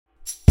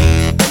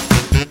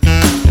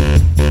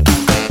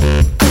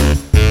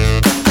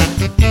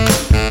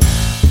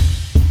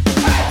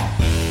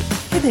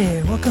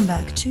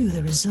back to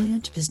the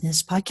Resilient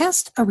Business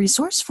Podcast, a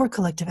resource for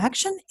collective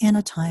action in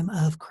a time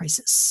of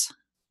crisis.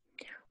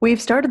 We've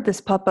started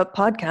this pop-up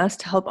podcast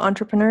to help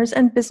entrepreneurs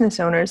and business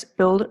owners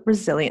build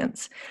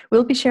resilience.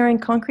 We'll be sharing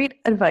concrete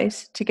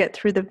advice to get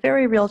through the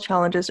very real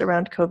challenges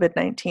around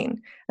COVID-19,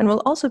 and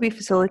we'll also be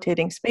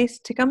facilitating space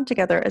to come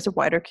together as a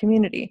wider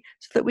community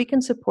so that we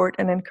can support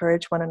and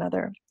encourage one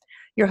another.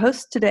 Your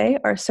hosts today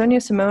are Sonia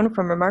Simone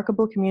from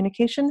Remarkable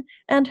Communication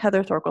and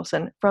Heather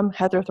Thorkelson from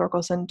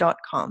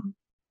heatherthorkelson.com.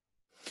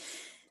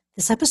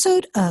 This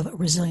episode of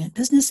Resilient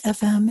Business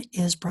FM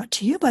is brought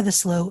to you by the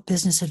Slow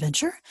Business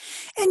Adventure,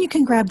 and you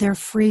can grab their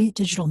free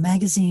digital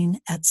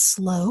magazine at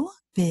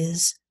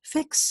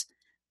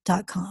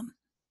slowbizfix.com.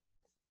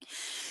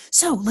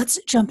 So let's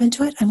jump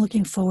into it. I'm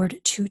looking forward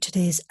to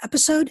today's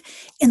episode.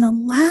 In the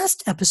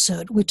last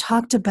episode, we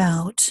talked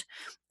about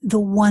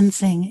the one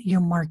thing your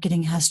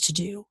marketing has to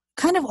do,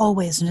 kind of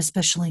always and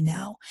especially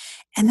now,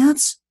 and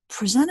that's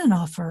present an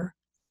offer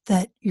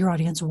that your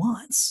audience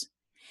wants.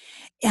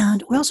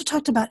 And we also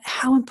talked about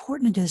how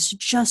important it is to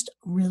just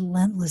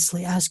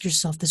relentlessly ask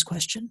yourself this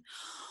question: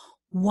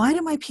 why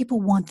do my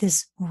people want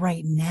this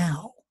right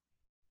now?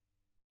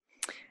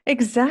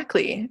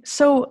 Exactly.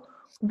 So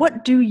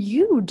what do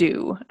you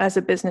do as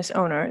a business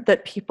owner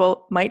that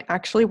people might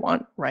actually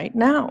want right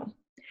now?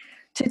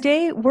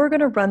 Today, we're going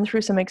to run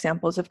through some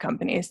examples of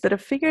companies that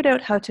have figured out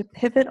how to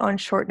pivot on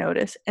short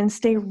notice and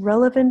stay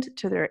relevant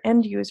to their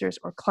end users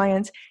or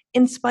clients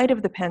in spite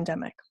of the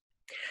pandemic.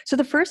 So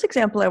the first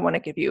example I want to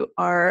give you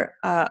are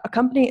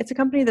it's a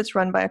company that's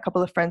run by a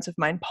couple of friends of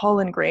mine,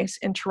 Paul and Grace,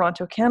 in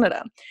Toronto,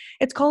 Canada.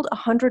 It's called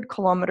 100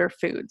 Kilometer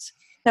Foods.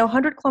 Now,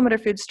 100 Kilometer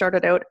Foods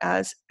started out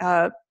as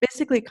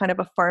basically kind of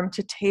a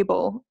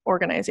farm-to-table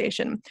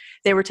organization.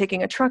 They were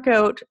taking a truck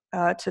out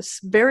to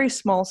very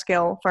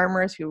small-scale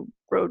farmers who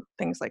grow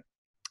things like,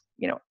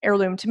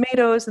 heirloom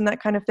tomatoes and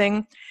that kind of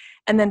thing,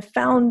 and then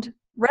found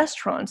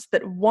restaurants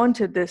that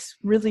wanted this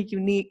really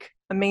unique,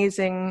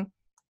 amazing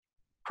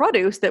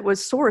produce that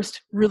was sourced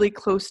really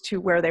close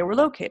to where they were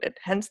located,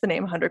 hence the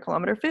name 100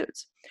 Kilometer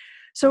Foods.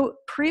 So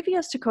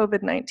previous to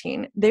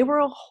COVID-19, they were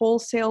a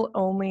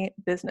wholesale-only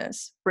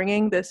business,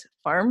 bringing this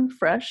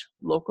farm-fresh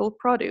local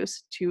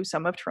produce to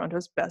some of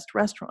Toronto's best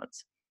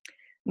restaurants.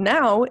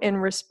 Now, in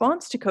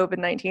response to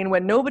COVID-19,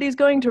 when nobody's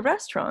going to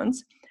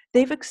restaurants,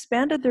 they've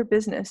expanded their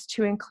business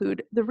to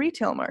include the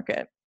retail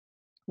market.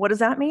 What does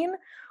that mean?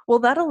 Well,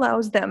 that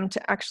allows them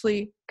to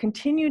actually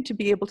continue to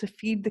be able to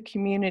feed the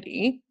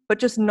community, but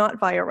just not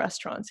via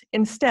restaurants.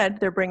 Instead,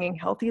 they're bringing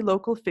healthy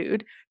local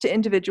food to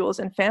individuals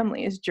and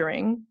families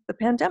during the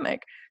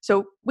pandemic.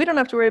 So we don't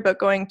have to worry about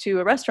going to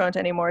a restaurant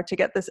anymore to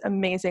get this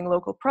amazing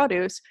local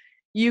produce.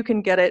 You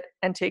can get it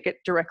and take it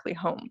directly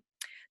home.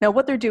 Now,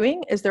 what they're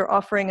doing is they're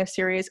offering a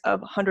series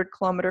of 100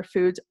 Kilometer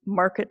Foods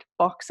market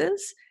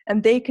boxes,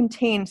 and they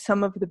contain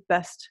some of the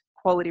best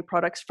quality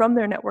products from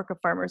their network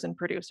of farmers and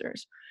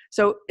producers.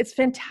 So it's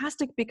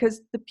fantastic because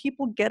the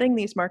people getting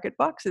these market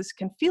boxes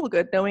can feel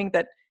good knowing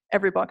that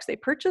every box they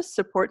purchase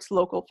supports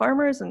local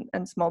farmers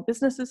and small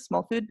businesses,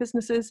 small food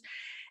businesses.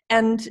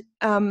 And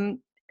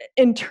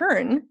in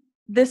turn,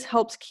 this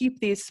helps keep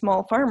these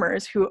small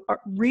farmers who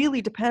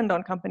really depend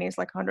on companies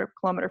like 100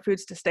 Kilometer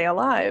Foods to stay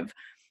alive.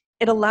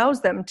 It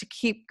allows them to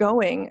keep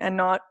going and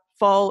not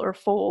fall or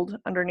fold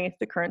underneath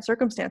the current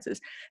circumstances.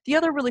 The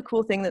other really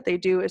cool thing that they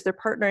do is they're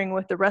partnering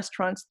with the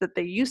restaurants that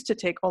they used to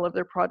take all of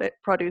their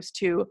produce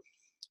to.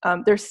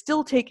 They're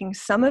still taking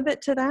some of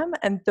it to them,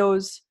 and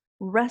those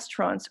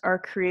restaurants are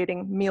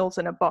creating meals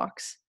in a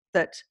box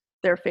that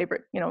their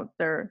favorite,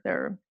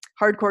 their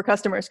hardcore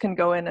customers can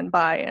go in and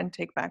buy and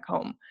take back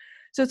home.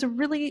 So it's a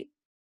really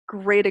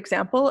great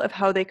example of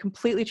how they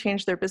completely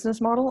changed their business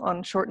model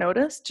on short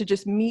notice to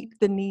just meet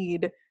the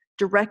need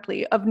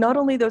directly of not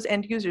only those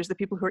end users, the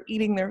people who are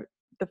eating the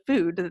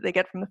food that they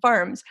get from the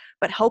farms,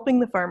 but helping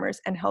the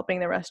farmers and helping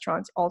the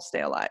restaurants all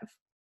stay alive.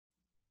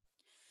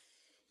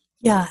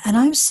 Yeah, and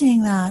I'm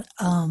seeing that,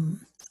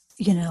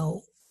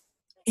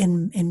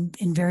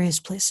 in various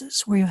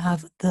places where you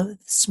have the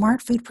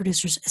smart food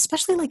producers,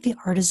 especially like the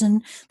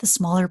artisan, the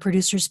smaller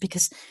producers,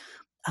 because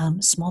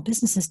small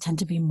businesses tend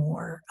to be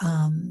more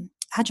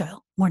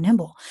agile, more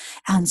nimble.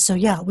 And so,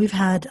 we've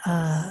had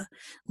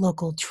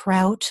local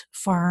trout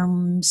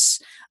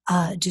farms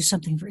do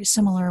something very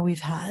similar.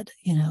 We've had,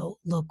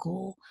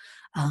 local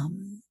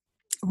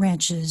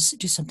ranches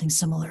do something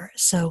similar.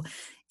 So,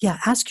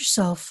 ask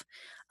yourself,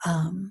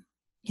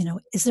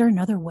 is there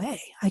another way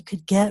I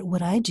could get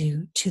what I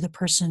do to the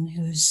person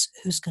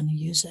who's going to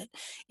use it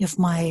if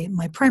my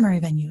primary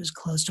venue is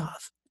closed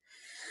off?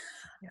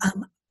 Yeah.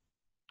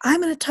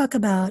 I'm going to talk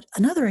about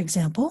another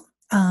example.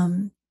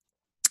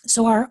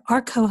 So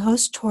our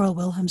co-host, Tora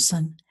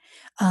Wilhelmsen,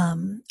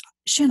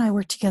 she and I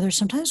work together.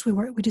 Sometimes we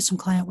do some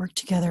client work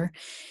together.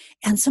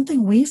 And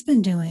something we've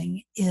been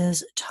doing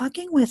is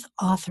talking with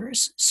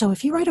authors. So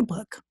if you write a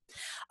book,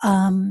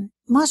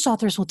 most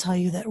authors will tell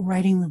you that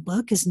writing the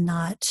book is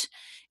not,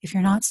 if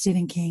you're not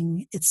Stephen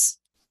King, it's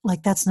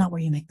like that's not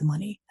where you make the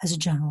money as a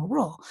general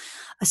rule,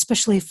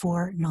 especially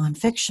for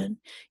nonfiction.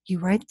 You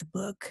write the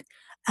book,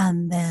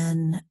 And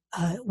then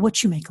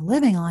what you make a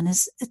living on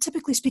is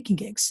typically speaking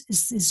gigs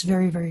is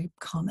very, very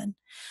common.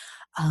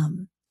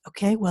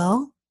 Okay,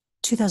 well,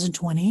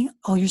 2020,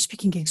 all your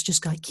speaking gigs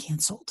just got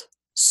canceled.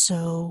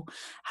 So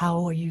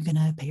how are you going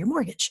to pay your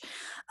mortgage?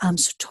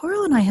 So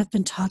Toro and I have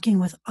been talking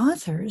with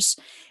authors,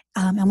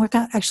 and we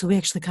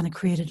actually kind of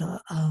created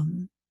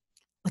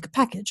like a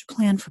package, a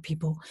plan for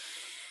people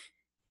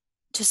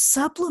to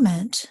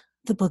supplement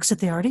the books that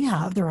they already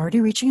have. They're already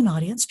reaching an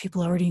audience.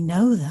 People already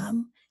know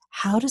them.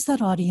 How does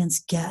that audience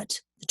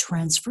get the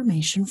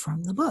transformation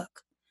from the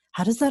book?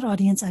 How does that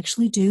audience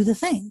actually do the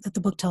thing that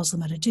the book tells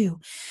them how to do?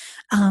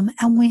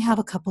 And we have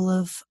a couple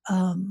of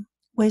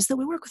ways that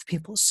we work with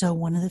people. So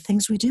one of the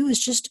things we do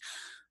is just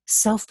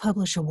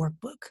self-publish a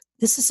workbook.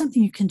 This is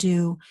something you can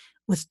do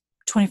with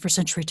 21st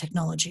century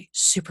technology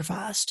super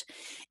fast,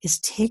 is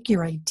take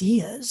your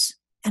ideas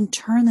and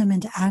turn them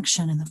into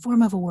action in the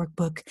form of a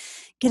workbook,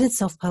 get it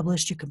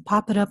self-published. You can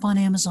pop it up on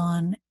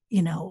Amazon,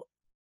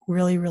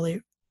 really,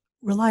 really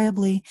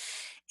reliably.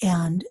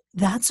 And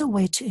that's a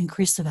way to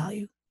increase the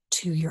value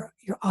to your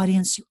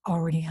audience you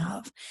already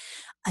have.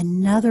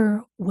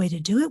 Another way to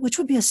do it, which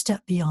would be a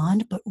step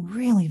beyond, but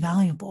really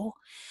valuable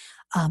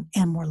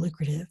and more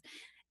lucrative,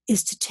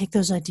 is to take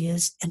those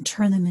ideas and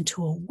turn them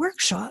into a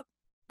workshop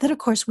that, of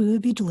course, we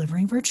would be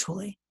delivering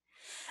virtually.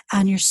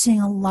 And you're seeing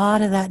a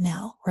lot of that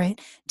now, right?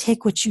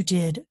 Take what you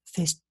did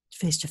face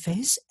to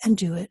face and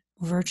do it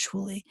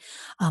virtually.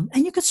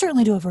 And you could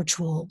certainly do a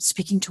virtual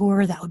speaking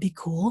tour. That would be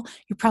cool.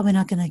 You're probably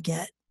not going to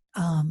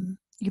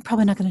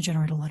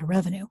generate a lot of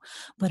revenue,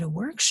 but a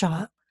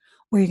workshop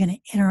where you're going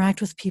to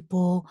interact with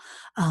people,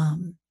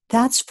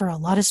 that's for a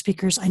lot of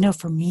speakers. I know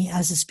for me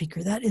as a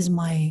speaker, that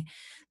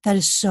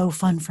is so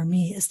fun for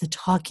me, is the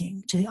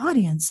talking to the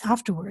audience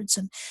afterwards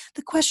and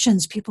the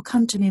questions people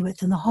come to me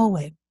with in the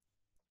hallway.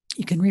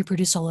 You can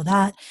reproduce all of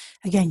that.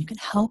 Again, you can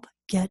help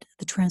get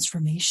the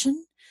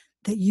transformation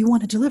that you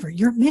want to deliver.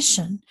 Your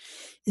mission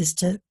is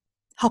to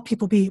help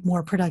people be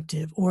more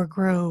productive or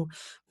grow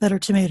better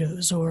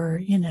tomatoes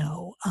or,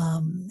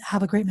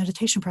 have a great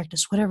meditation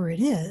practice, whatever it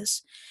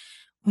is.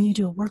 When you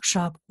do a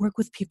workshop, work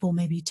with people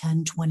maybe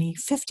 10, 20,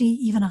 50,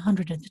 even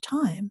 100 at a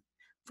time,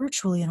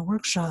 virtually in a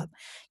workshop.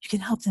 You can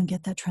help them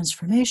get that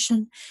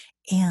transformation,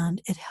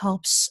 and it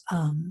helps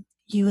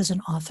you as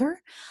an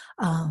author.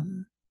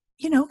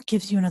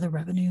 Gives you another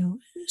revenue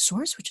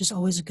source, which is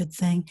always a good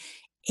thing.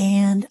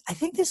 And I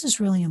think this is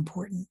really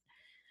important.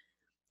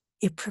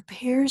 It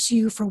prepares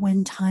you for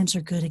when times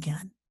are good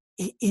again.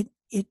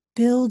 It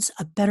builds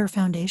a better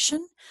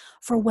foundation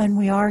for when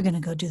we are going to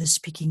go do the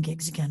speaking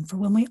gigs again, for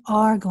when we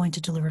are going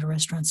to deliver to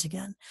restaurants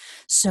again.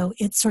 So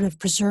it sort of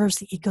preserves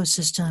the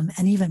ecosystem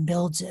and even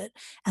builds it.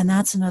 And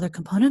that's another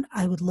component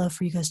I would love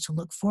for you guys to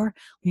look for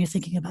when you're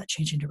thinking about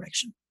changing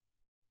direction.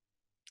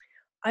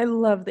 I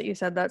love that you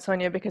said that,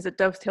 Sonia, because it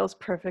dovetails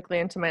perfectly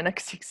into my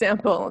next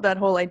example, that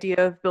whole idea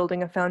of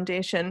building a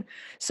foundation.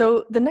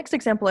 So the next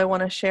example I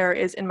want to share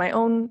is in my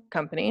own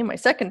company, my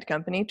second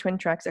company, Twin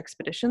Tracks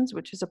Expeditions,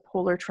 which is a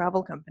polar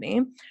travel company.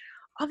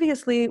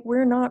 Obviously,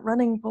 we're not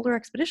running polar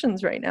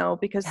expeditions right now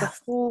because the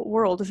whole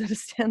world is at a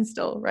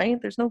standstill, right?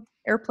 There's no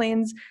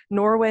airplanes.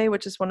 Norway,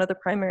 which is one of the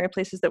primary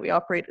places that we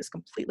operate, is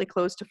completely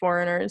closed to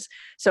foreigners.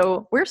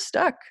 So we're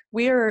stuck.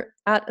 We are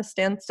at a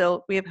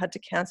standstill. We have had to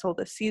cancel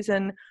this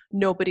season.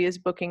 Nobody is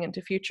booking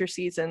into future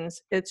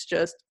seasons. It's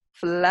just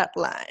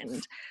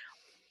flatlined.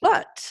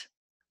 But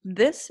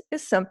this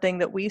is something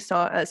that we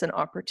saw as an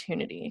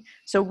opportunity.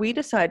 So we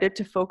decided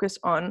to focus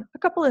on a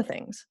couple of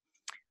things.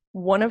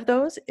 One of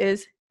those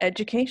is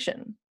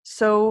education.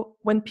 So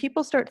when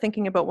people start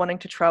thinking about wanting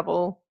to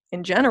travel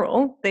in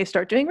general, they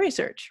start doing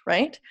research,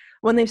 right?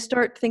 When they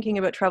start thinking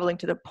about traveling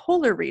to the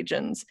polar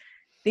regions,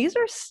 these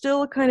are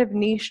still kind of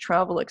niche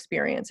travel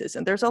experiences,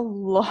 and there's a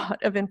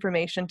lot of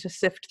information to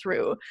sift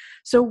through.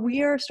 So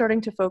we are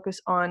starting to focus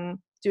on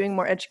doing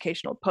more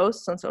educational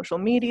posts on social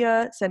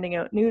media, sending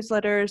out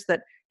newsletters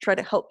that try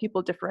to help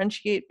people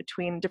differentiate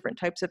between different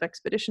types of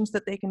expeditions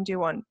that they can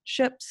do on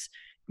ships.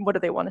 What do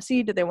they want to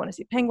see? Do they want to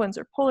see penguins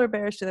or polar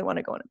bears? Do they want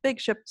to go on a big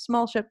ship,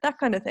 small ship, that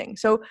kind of thing?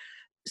 So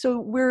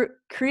we're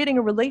creating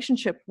a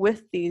relationship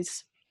with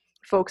these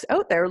folks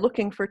out there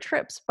looking for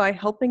trips by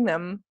helping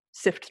them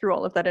sift through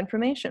all of that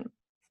information.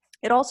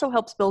 It also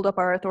helps build up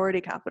our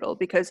authority capital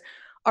because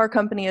our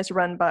company is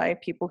run by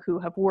people who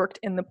have worked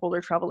in the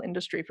polar travel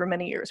industry for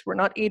many years. We're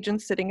not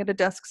agents sitting at a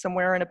desk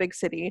somewhere in a big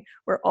city.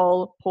 We're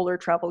all polar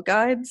travel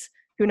guides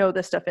who know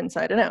this stuff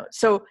inside and out.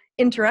 So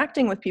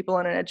interacting with people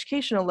on an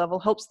educational level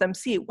helps them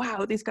see,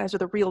 wow, these guys are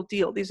the real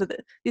deal. These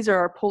are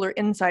our polar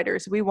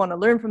insiders. We want to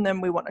learn from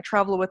them. We want to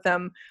travel with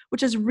them,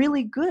 which is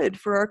really good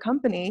for our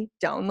company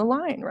down the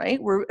line,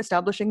 right? We're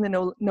establishing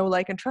the know,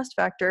 like, and trust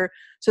factor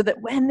so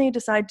that when they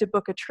decide to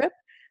book a trip,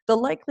 the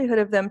likelihood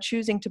of them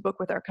choosing to book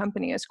with our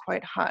company is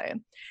quite high.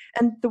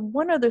 And the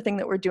one other thing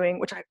that we're doing,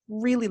 which I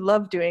really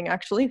love doing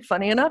actually,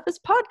 funny enough, is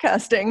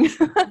podcasting.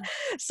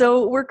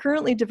 So we're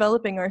currently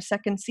developing our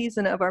second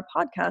season of our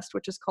podcast,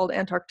 which is called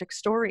Antarctic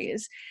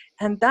Stories.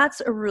 And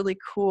that's a really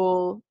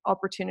cool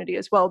opportunity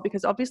as well,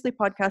 because obviously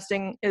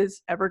podcasting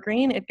is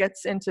evergreen. It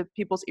gets into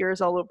people's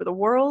ears all over the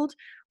world.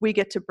 We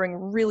get to bring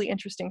really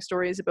interesting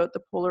stories about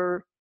the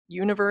polar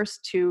universe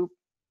to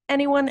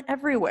anyone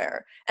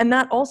everywhere, and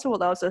that also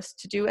allows us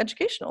to do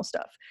educational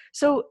stuff.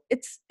 So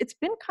it's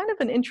been kind of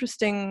an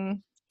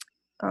interesting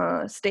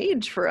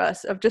stage for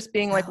us of just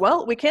being like, Yeah.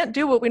 well, we can't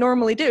do what we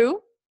normally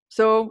do,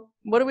 so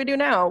what do we do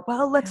now?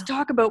 Well, let's Yeah.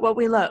 talk about what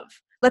we love.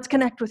 Let's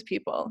connect with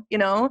people,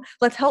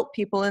 let's help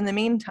people in the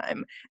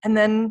meantime. And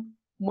then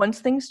once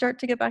things start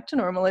to get back to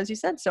normal, as you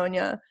said,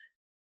 Sonia,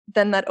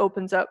 then that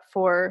opens up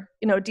for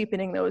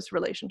deepening those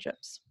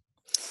relationships.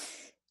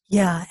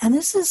 Yeah. And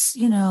this is,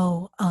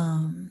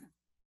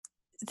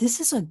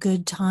 this is a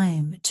good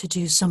time to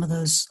do some of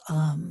those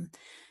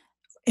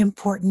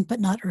important but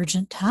not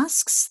urgent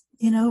tasks,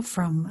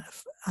 from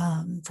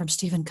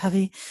Stephen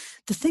Covey.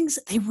 The things,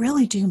 they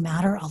really do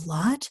matter a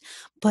lot,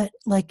 but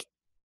like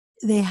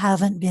they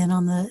haven't been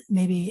on the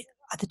maybe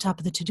at the top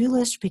of the to-do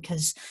list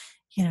because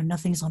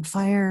nothing's on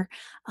fire.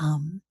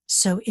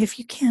 So if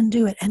you can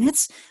do it, and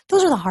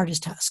those are the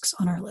hardest tasks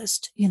on our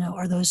list,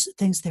 are those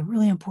things. They're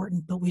really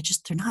important, but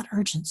they're not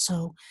urgent,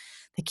 so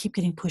they keep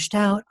getting pushed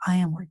out. I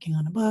am working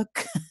on a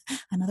book,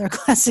 another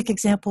classic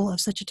example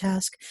of such a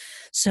task.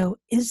 So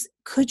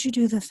could you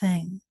do the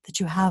thing that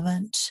you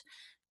haven't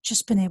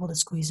just been able to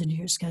squeeze into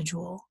your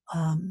schedule?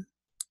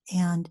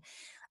 And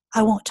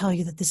I won't tell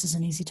you that this is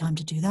an easy time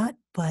to do that,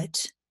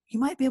 but you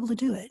might be able to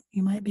do it.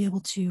 You might be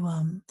able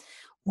to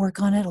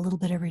work on it a little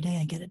bit every day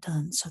and get it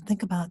done. So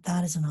think about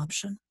that as an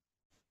option.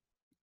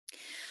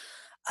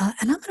 And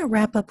I'm going to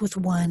wrap up with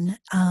one.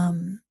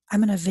 I'm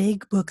going to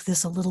vague book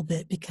this a little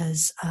bit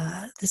because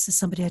this is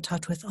somebody I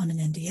talked with on an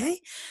NDA,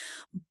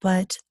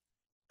 but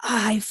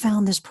I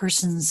found this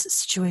person's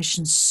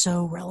situation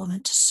so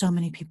relevant to so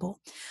many people.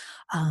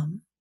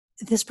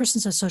 This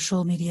person's a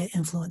social media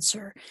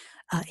influencer.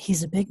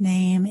 He's a big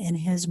name in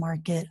his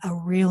market, a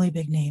really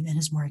big name in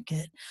his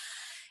market.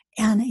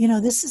 And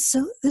this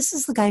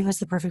is the guy who has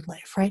the perfect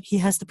life, right? He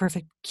has the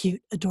perfect,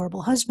 cute,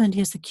 adorable husband.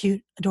 He has the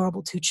cute,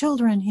 adorable 2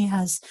 children. He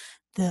has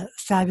the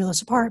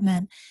fabulous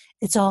apartment.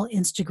 It's all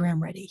Instagram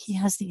ready. He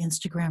has the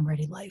Instagram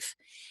ready life.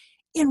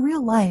 In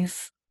real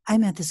life, I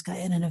met this guy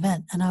at an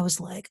event and I was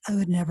like, I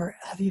would never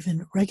have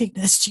even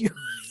recognized you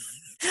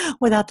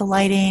without the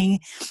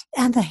lighting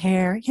and the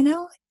hair,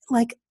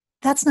 like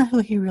that's not who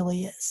he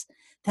really is.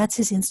 That's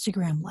his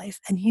Instagram life.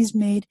 And he's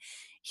made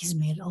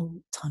a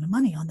ton of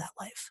money on that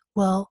life.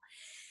 Well,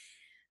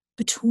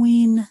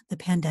 between the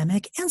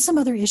pandemic and some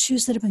other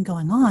issues that have been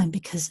going on,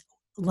 because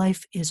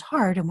life is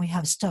hard and we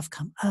have stuff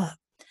come up,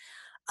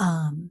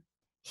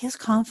 his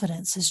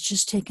confidence has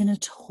just taken a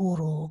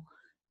total,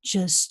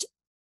 just,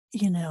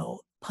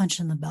 punch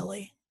in the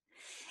belly.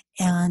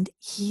 And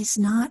he's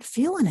not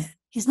feeling it.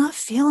 He's not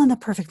feeling the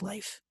perfect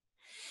life.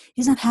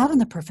 He's not having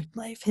the perfect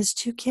life. His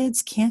 2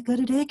 kids can't go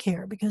to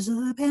daycare because of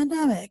the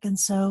pandemic. And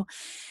so,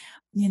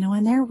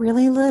 and they're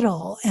really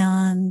little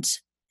and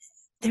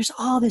there's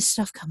all this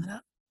stuff coming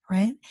up,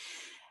 right?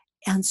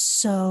 And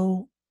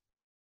so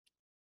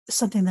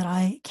something that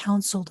I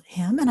counseled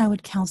him and I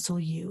would counsel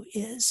you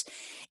is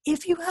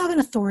if you have an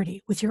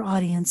authority with your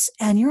audience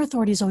and your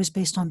authority is always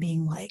based on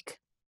being like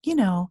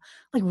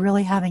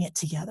really having it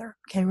together,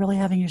 okay, really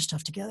having your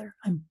stuff together.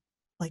 I'm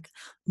like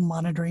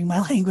monitoring my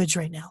language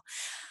right now.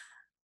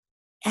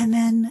 And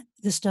then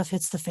the stuff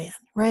hits the fan,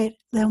 right?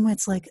 Then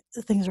it's like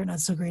things are not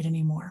so great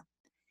anymore.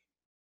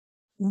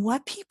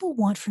 What people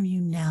want from you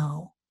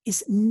now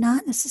is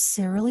not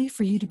necessarily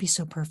for you to be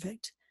so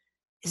perfect,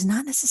 is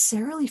not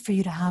necessarily for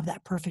you to have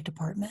that perfect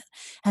apartment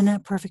and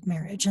that perfect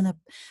marriage and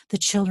the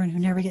children who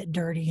never get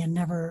dirty and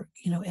never,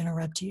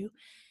 interrupt you.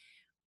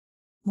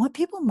 What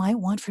people might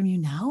want from you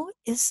now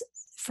is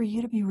for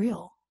you to be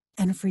real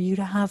and for you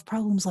to have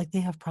problems like they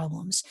have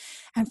problems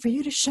and for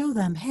you to show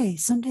them, hey,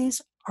 some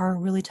days are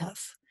really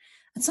tough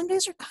and some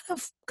days are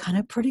kind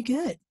of pretty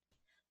good,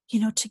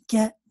 to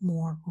get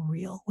more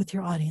real with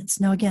your audience.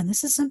 Now, again,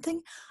 this is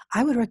something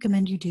I would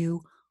recommend you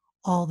do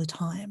all the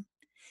time,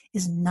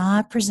 is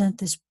not present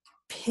this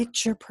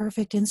picture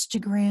perfect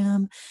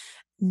Instagram.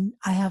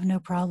 I have no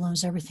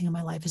problems. Everything in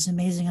my life is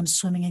amazing. I'm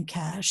swimming in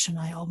cash and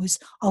I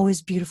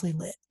always beautifully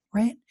lit,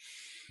 right?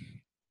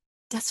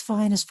 That's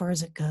fine as far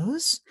as it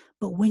goes.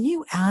 But when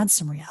you add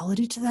some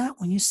reality to that,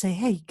 when you say,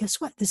 hey, guess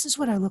what? This is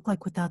what I look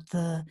like without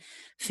the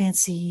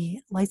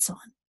fancy lights on.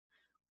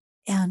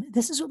 And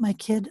this is what my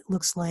kid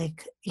looks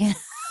like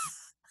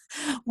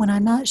when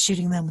I'm not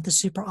shooting them with the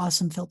super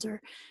awesome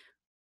filter.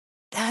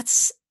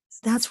 That's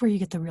where you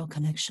get the real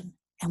connection.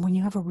 And when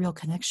you have a real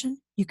connection,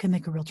 you can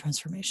make a real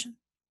transformation.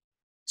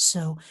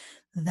 So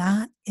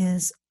that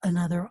is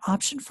another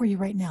option for you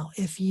right now.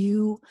 If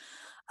you,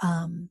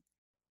 and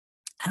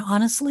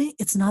honestly,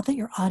 it's not that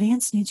your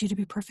audience needs you to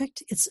be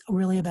perfect. It's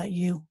really about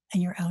you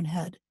and your own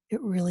head. It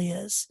really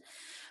is.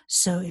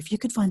 So if you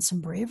could find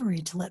some bravery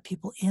to let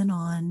people in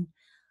on,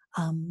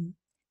 um,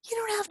 you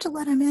don't have to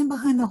let them in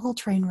behind the whole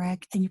train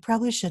wreck, and you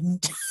probably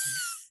shouldn't,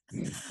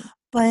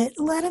 but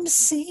let them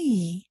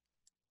see,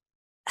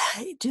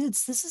 hey,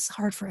 dudes, this is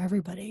hard for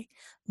everybody.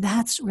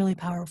 That's really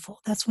powerful.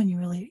 That's when you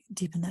really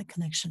deepen that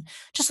connection.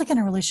 Just like in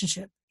a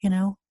relationship,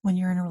 when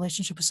you're in a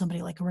relationship with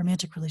somebody, like a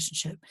romantic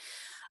relationship,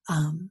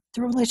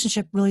 the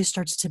relationship really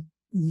starts to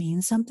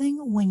mean something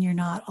when you're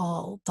not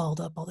all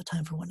dolled up all the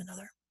time for one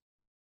another.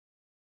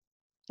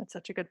 That's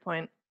such a good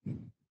point.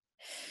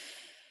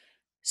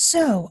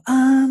 So,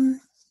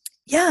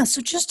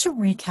 so just to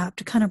recap,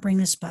 to kind of bring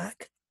this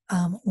back,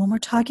 when we're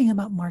talking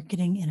about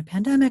marketing in a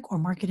pandemic or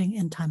marketing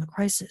in time of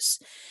crisis,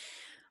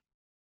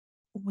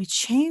 we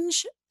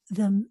change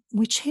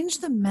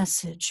the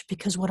message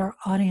because what our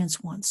audience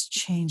wants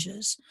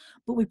changes,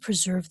 but we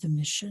preserve the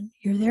mission.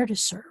 You're there to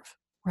serve,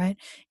 right?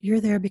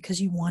 You're there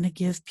because you want to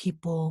give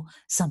people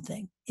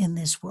something in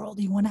this world.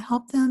 You want to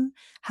help them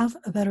have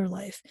a better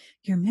life.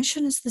 Your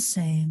mission is the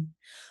same,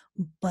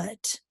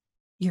 but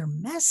your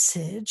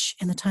message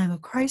in the time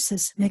of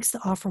crisis makes the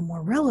offer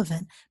more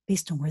relevant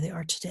based on where they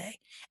are today.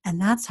 And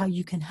that's how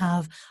you can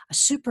have a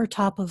super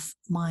top of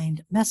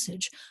mind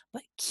message,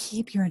 but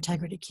keep your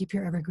integrity, keep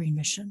your evergreen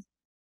mission.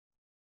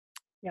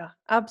 Yeah,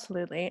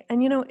 absolutely.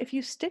 And if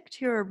you stick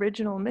to your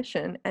original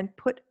mission and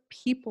put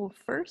people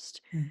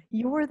first, Mm.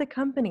 you're the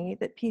company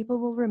that people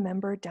will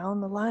remember down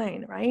the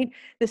line, right?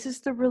 This is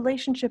the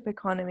relationship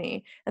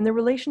economy, and the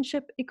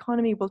relationship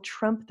economy will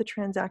trump the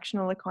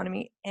transactional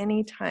economy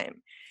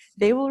anytime.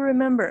 They will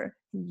remember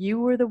you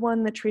were the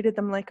one that treated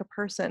them like a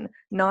person,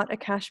 not a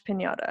cash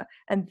pinata.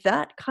 And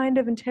that kind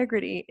of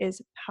integrity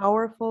is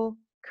powerful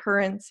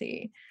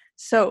currency.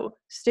 So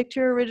stick to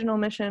your original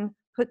mission,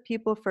 put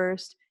people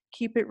first,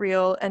 keep it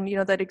real. And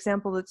that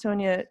example that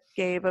Sonia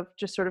gave of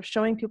just sort of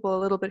showing people a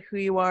little bit who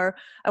you are,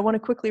 I want to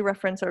quickly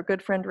reference our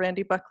good friend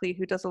Randy Buckley,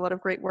 who does a lot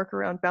of great work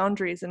around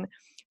boundaries. And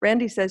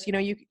Randy says,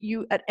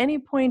 you at any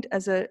point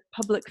as a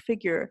public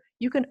figure,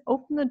 you can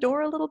open the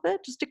door a little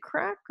bit, just a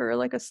crack or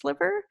like a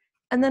sliver,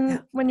 and then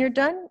Yeah. when you're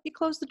done, you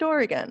close the door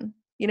again.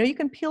 You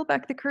can peel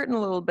back the curtain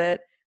a little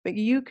bit, but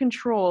you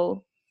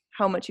control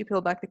how much you peel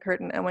back the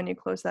curtain and when you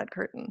close that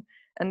curtain.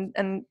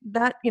 And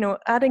that,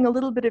 adding a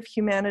little bit of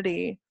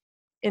humanity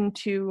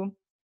into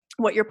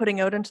what you're putting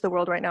out into the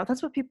world right now,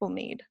 that's what people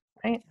need,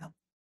 right?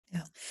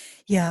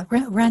 Yeah.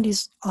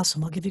 Randy's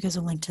awesome. I'll give you guys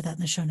a link to that in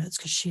the show notes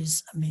because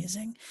she's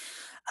amazing.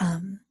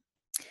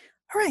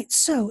 All right,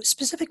 so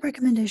specific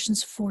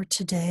recommendations for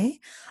today.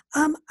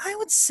 I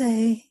would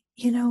say,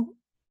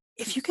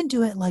 if you can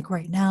do it like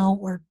right now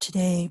or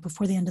today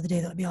before the end of the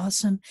day, that would be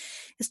awesome,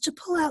 is to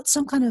pull out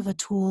some kind of a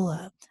tool,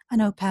 a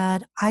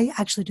notepad. I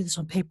actually do this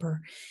on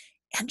paper,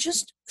 and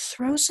just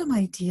throw some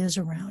ideas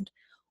around.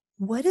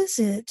 What is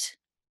it?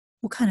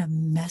 What kind of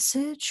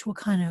message? What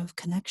kind of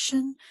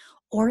connection?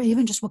 Or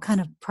even just what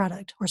kind of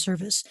product or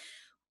service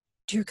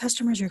do your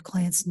customers, your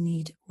clients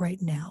need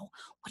right now?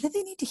 What do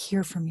they need to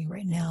hear from you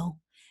right now?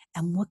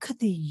 And what could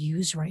they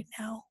use right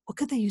now? What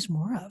could they use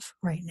more of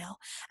right now?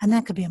 And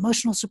that could be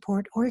emotional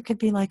support, or it could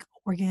be like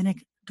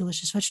organic,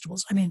 delicious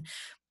vegetables. I mean,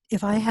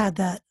 if I had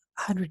that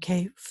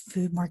 100K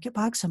food market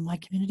box in my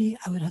community,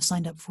 I would have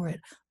signed up for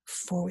it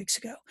 4 weeks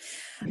ago.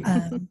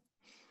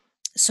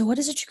 So, what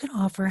is it you can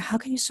offer? How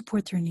can you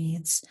support their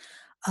needs?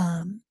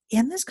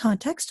 In this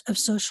context of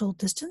social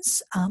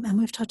distance, and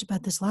we've talked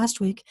about this last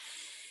week,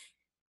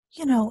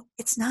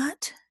 it's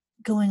not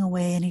going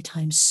away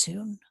anytime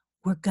soon.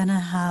 We're going to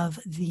have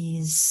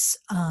these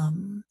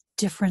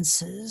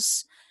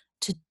differences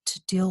to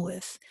deal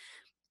with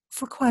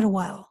for quite a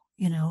while,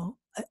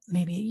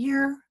 maybe a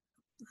year,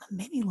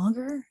 maybe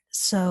longer.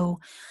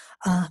 So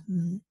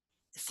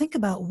think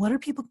about, what do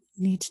people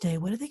need today?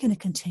 What are they going to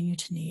continue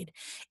to need?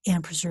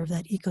 And preserve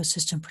that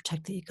ecosystem,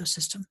 protect the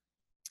ecosystem.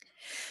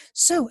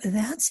 So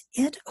that's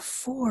it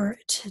for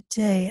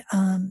today.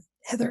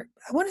 Heather,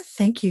 I want to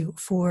thank you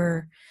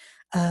for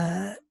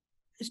uh,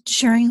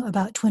 sharing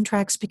about Twin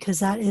Tracks, because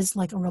that is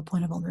like a real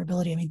point of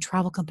vulnerability. I mean,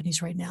 travel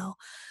companies right now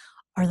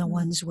are the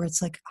ones where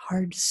it's like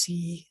hard to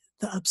see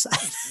the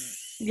upside.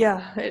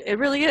 Yeah, it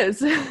really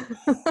is.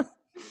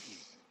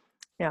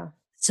 Yeah.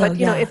 So But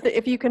yeah,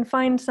 if you can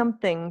find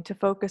something to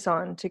focus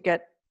on to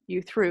get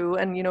you through,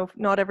 and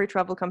not every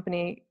travel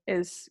company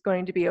is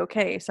going to be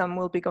okay. Some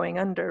will be going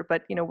under,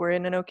 but we're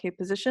in an okay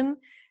position,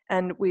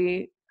 and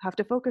we have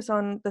to focus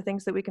on the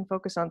things that we can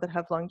focus on that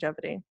have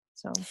longevity.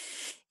 So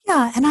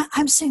yeah, and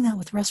I'm seeing that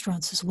with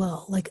restaurants as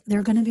well. Like,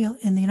 they're going to be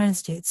in the United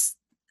States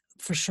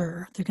for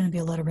sure. There are going to be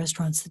a lot of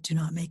restaurants that do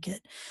not make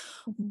it,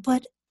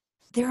 but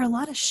there are a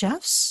lot of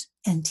chefs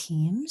and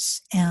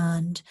teams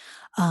and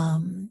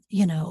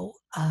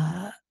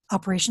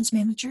operations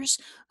managers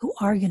who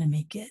are going to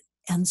make it.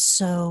 And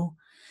so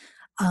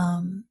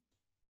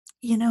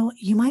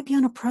you might be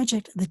on a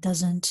project that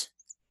doesn't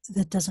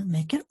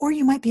make it, or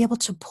you might be able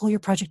to pull your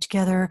project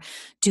together,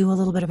 do a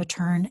little bit of a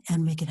turn,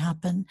 and make it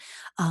happen.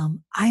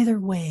 Either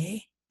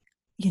way,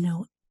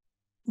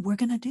 we're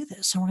going to do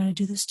this, and we're going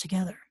to do this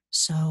together.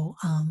 So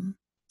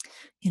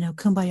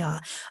kumbaya.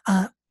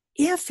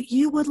 if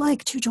you would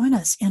like to join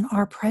us in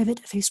our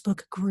private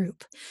Facebook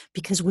group,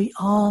 because we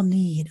all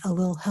need a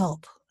little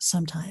help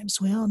sometimes,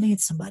 we all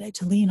need somebody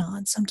to lean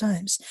on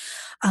sometimes.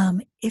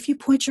 If you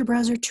point your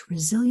browser to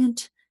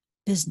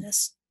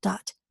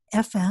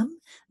resilientbusiness.fm,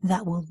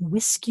 that will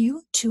whisk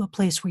you to a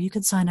place where you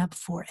can sign up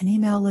for an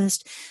email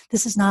list.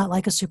 This is not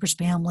like a super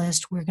spam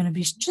list. We're going to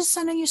be just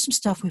sending you some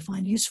stuff we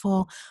find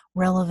useful,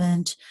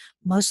 relevant,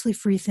 mostly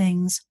free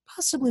things,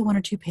 possibly one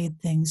or two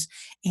paid things,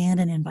 and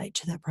an invite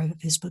to that private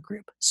Facebook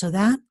group. So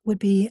that would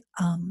be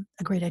a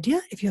great idea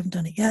if you haven't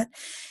done it yet.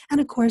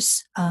 And of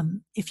course,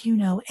 if you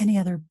know any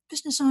other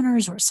business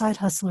owners or side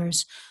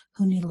hustlers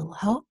who need a little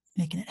help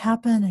making it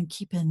happen and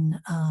keeping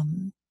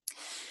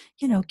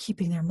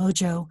their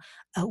mojo,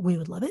 we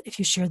would love it if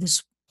you share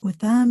this with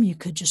them. You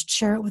could just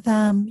share it with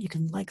them. You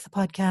can like the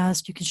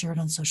podcast. You can share it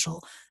on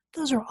social.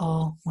 Those are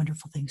all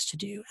wonderful things to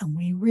do. And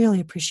we really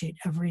appreciate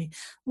every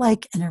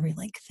like and every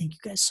link. Thank you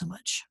guys so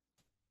much.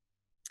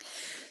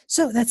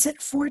 So that's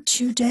it for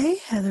today.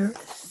 Heather,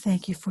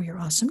 thank you for your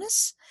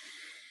awesomeness.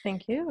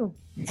 Thank you.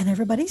 And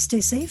everybody,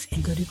 stay safe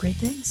and go do great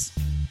things.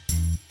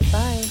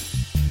 Bye.